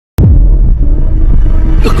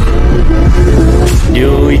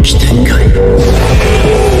領域展開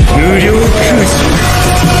無料空想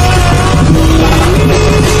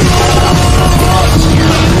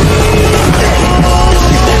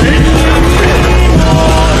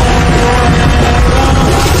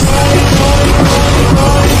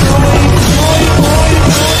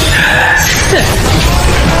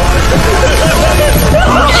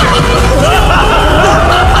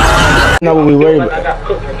Not what we worried about.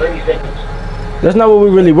 That's not what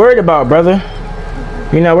we really worried about, brother.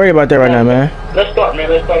 We're not worried about that right now, man. Let's start, man.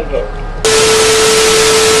 Let's start.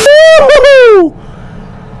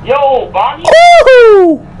 Yo, Bonnie.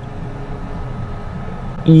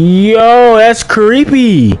 Yo, that's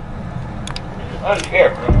creepy.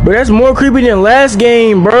 Unfair, bro. But that's more creepy than last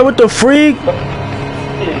game, bro. What the freak?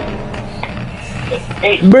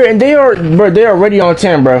 Bro, and they are already on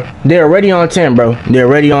 10, bro. They're already on 10, bro. They're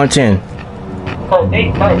already on 10. Bro,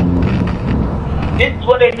 this is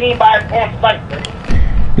what they mean by on site, bro.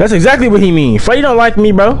 That's exactly what he means. Freddy don't like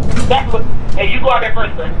me, bro. That's what. Hey, you go out there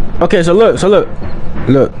first, bro. Okay, so look.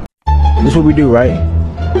 This is what we do, right?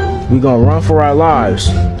 We gonna run for our lives.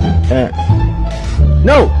 And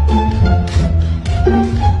no.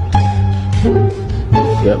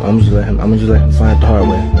 Yep, I'm just let him find it the hard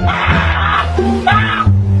way.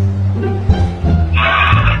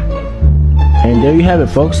 And there you have it,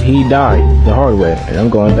 folks. He died the hard way, and I'm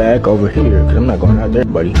going back over here because I'm not going out there,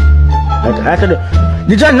 buddy.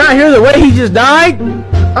 Did y'all not hear the way he just died?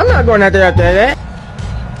 I'm not going out there after that.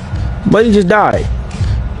 But he just died.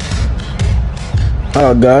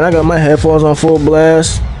 Oh God, I got my headphones on full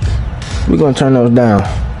blast. We're gonna turn those down.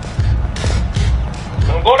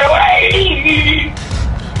 Don't go that way.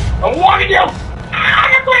 I'm warning you.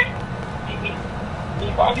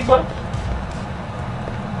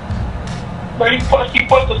 But he punched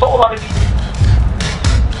the soul out of you.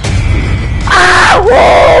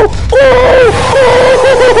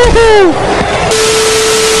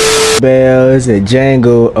 Bells and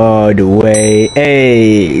jangle all the way.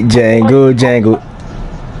 Hey, jangle, jangle.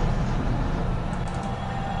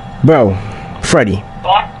 Bro, Freddy. I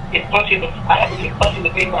had to get punched in the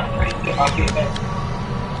face by Freddy to get my kid back.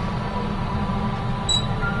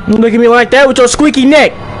 You look at me like that with your squeaky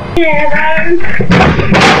neck.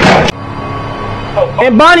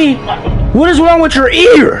 And Bonnie, what is wrong with your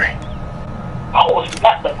ear?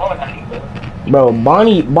 Bro,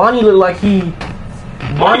 Bonnie looked like he's.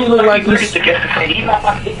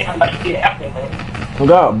 Oh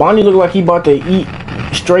God, Bonnie looked like he about to eat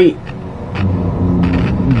straight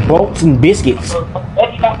bolts and biscuits.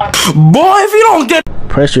 Boy, if you don't get.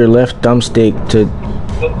 Press your left thumbstick to.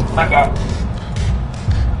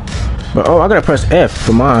 But oh, I gotta press F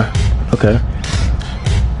for mine. Okay.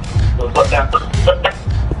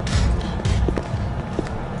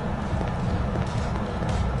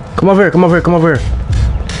 Come over here, come over here, come over here.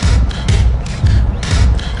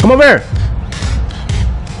 Come over here.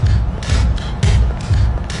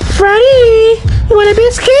 Freddy, you want a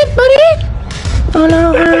biscuit, buddy? Oh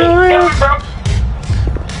no,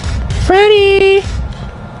 Freddy,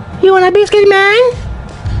 you want a biscuit, man?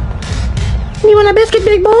 You want a biscuit,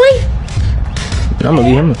 big boy? I'm gonna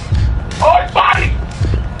leave him. Oh, Bonnie!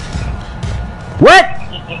 What?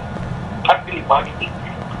 I feel Bonnie.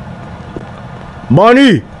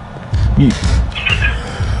 Bonnie!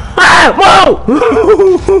 Ah! Whoa!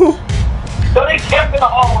 So they kept in the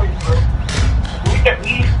hallway, bro. We can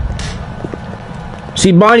leave.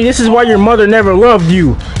 See, Bonnie, this is why your mother never loved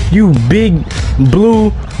you. You big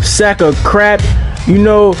blue sack of crap. You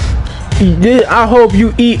know, I hope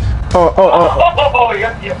you eat.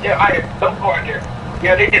 Yeah, I don't go right there.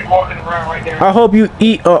 Yeah, they just walking around right there. I hope you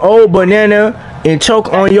eat an old banana and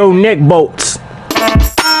choke on your neck bolts.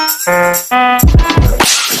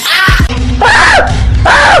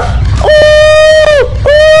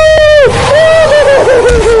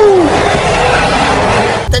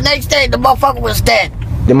 The next day, the motherfucker was dead.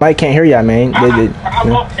 The mic can't hear y'all, man. I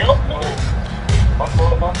lost help. I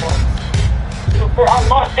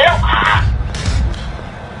lost help.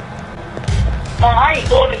 No, I ain't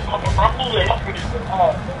doing this, motherfucker. I'm losing help for this. I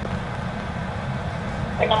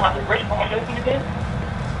think I'm about to break my help again.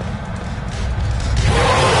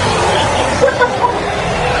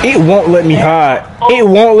 It won't let me hide. It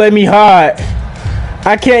won't let me hide.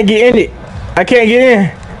 I can't get in it. I can't get in.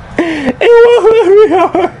 It won't let me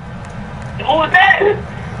hide. Who was that?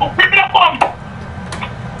 Who picked it up on me?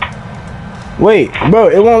 Wait, bro,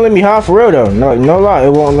 it won't let me hide for real though. No lie,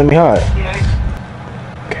 it won't let me hide.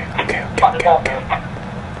 Okay. I'm about to die, man.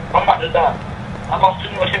 I'm about to die. I lost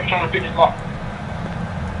too much him trying to pick this lock.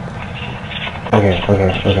 Okay.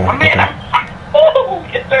 Oh,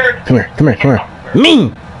 yes, sir. Come here.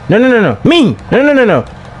 Me! No. Me. No.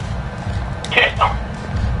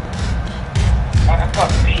 I got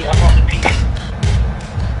the pee.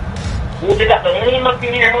 Well, they got the name up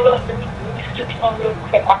in here. Hold up. Let me stick on real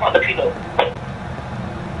quick. I found the pee though.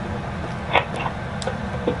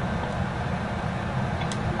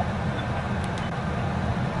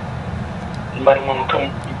 Anybody want to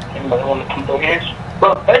come through here?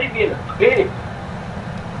 Bro, Eddie being a big.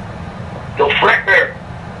 Yo, Frank there.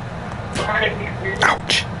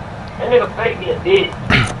 Ouch. That nigga fake me a dick.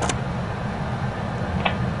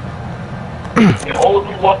 The old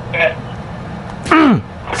dude walk back.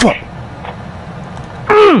 Fuck.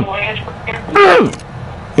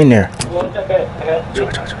 In there.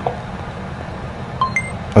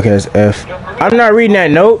 Okay, that's F. I'm not reading that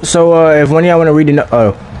note, so if one of y'all want to read the note,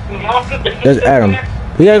 oh, that's Adam.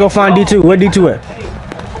 We gotta go find D2. Where D2 at?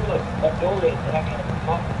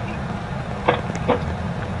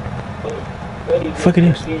 Fuck it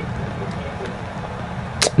is.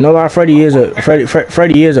 No lie, Freddy is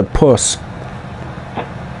a puss.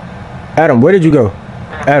 Adam, where did you go?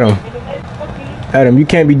 Adam, you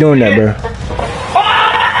can't be doing that, bro.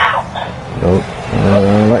 Nope, I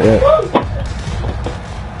don't like that.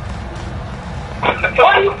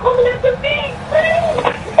 Why are you coming at the thing,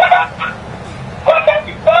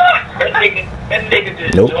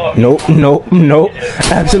 Nope,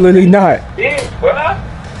 absolutely not. Yeah, bro.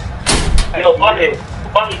 Yo, Bunny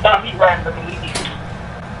thought he ran for the lead.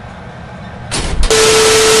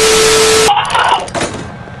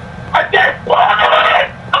 I just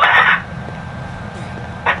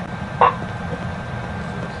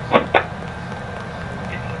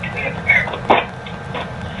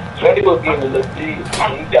Sonny was being a little deep. He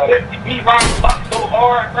got it. He ran so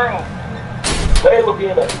hard, bro. Sonny was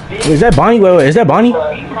being a deep. Is that Bonnie? Wait, is that Bonnie? He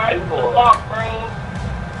ran so hard, bro.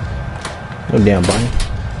 No damn Bonnie.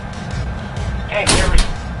 Hey, Gary.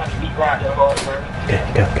 I mean, he ran so hard, bro. Okay,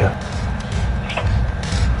 go.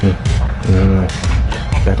 No.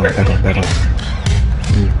 Back on.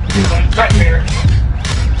 Right there.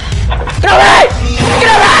 Get away!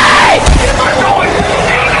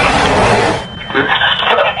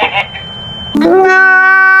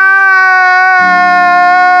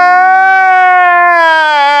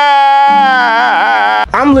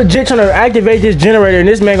 I'm legit trying to activate this generator and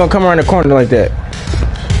this man gonna come around the corner like that.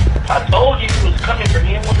 I told you he was coming for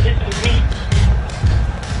me and wanted to listen to me.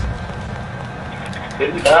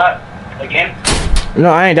 Did we die again? No,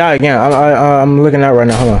 I ain't died again. I'm looking out right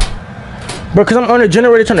now. Hold on. Bro, cause I'm on the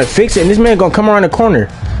generator trying to fix it and this man gonna come around the corner.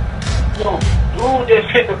 Yo, dude just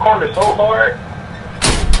hit the corner so hard.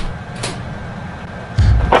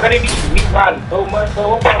 I bet he be riding so much,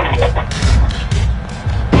 so I'm telling you.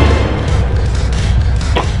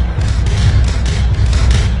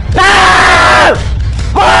 Ah!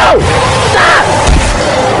 Whoa! Stop!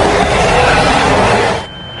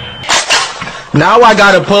 Now I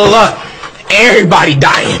gotta pull up. Everybody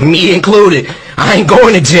dying, me included. I ain't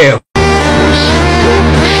going to jail.